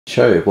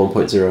Show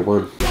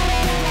 1.01.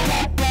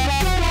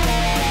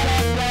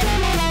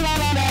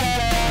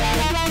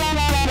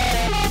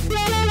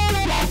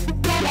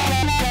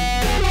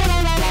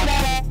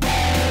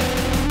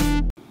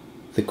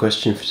 The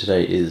question for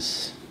today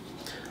is,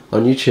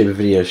 on YouTube a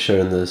video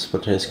showing the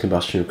spontaneous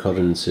combustion of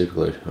cotton and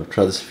superglue. I've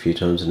tried this a few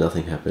times and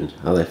nothing happened.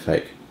 Are they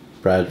fake?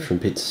 Brad from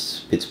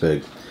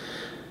Pittsburgh.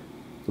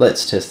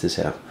 Let's test this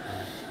out.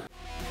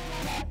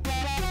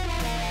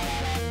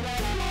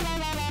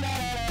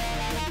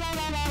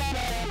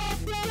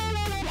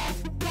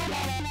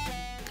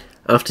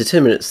 After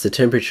 10 minutes the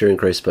temperature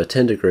increased by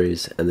 10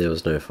 degrees and there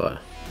was no fire.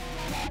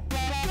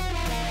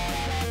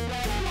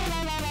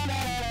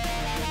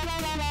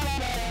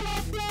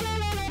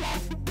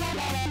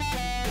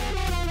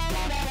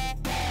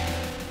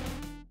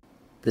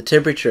 The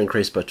temperature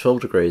increased by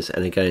 12 degrees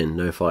and again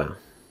no fire.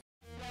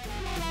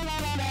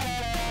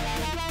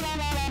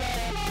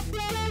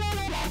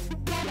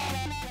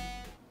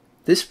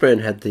 This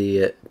brand had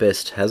the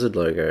best hazard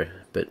logo,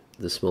 but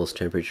the smallest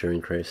temperature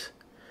increase.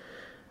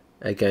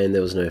 Again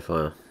there was no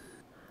fire.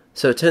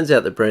 So it turns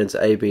out that brands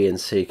A, B and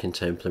C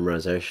contain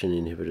polymerization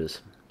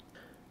inhibitors.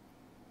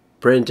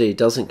 Brand D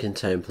doesn't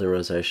contain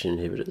polymerization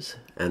inhibitors,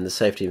 and the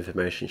safety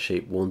information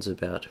sheet warns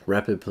about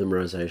rapid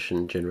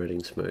polymerization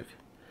generating smoke.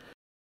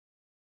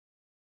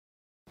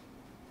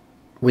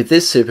 With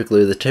this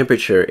superglue, the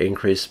temperature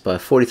increased by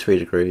 43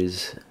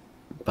 degrees,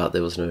 but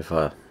there was no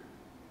fire.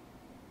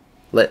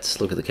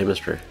 Let's look at the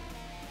chemistry.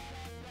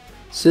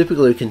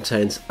 Superglue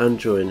contains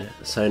unjoined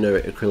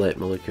cyanoacrylate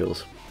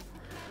molecules.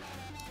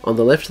 On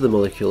the left of the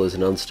molecule is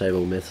an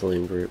unstable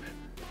methylene group.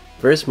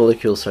 Various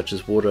molecules such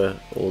as water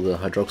or the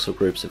hydroxyl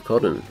groups of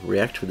cotton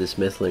react with this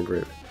methylene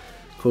group,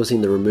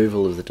 causing the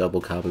removal of the double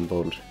carbon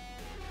bond.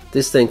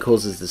 This then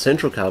causes the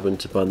central carbon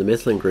to bind the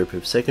methylene group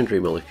of secondary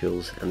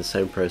molecules, and the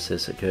same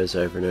process occurs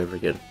over and over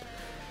again.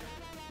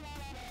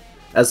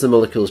 As the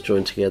molecules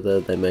join together,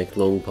 they make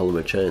long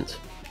polymer chains,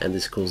 and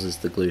this causes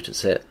the glue to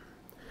set.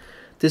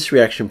 This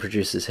reaction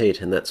produces heat,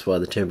 and that's why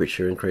the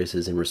temperature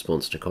increases in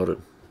response to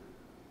cotton.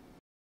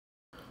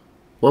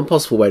 One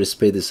possible way to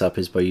speed this up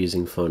is by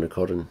using finer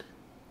cotton.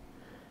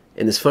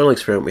 In this final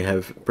experiment we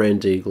have brand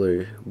D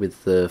glue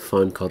with the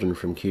fine cotton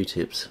from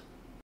Q-tips.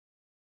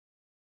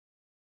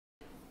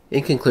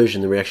 In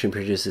conclusion, the reaction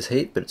produces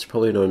heat, but it's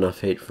probably not enough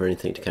heat for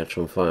anything to catch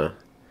on fire.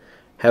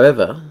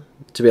 However,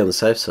 to be on the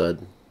safe side,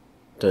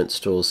 don't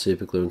store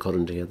superglue and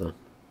cotton together.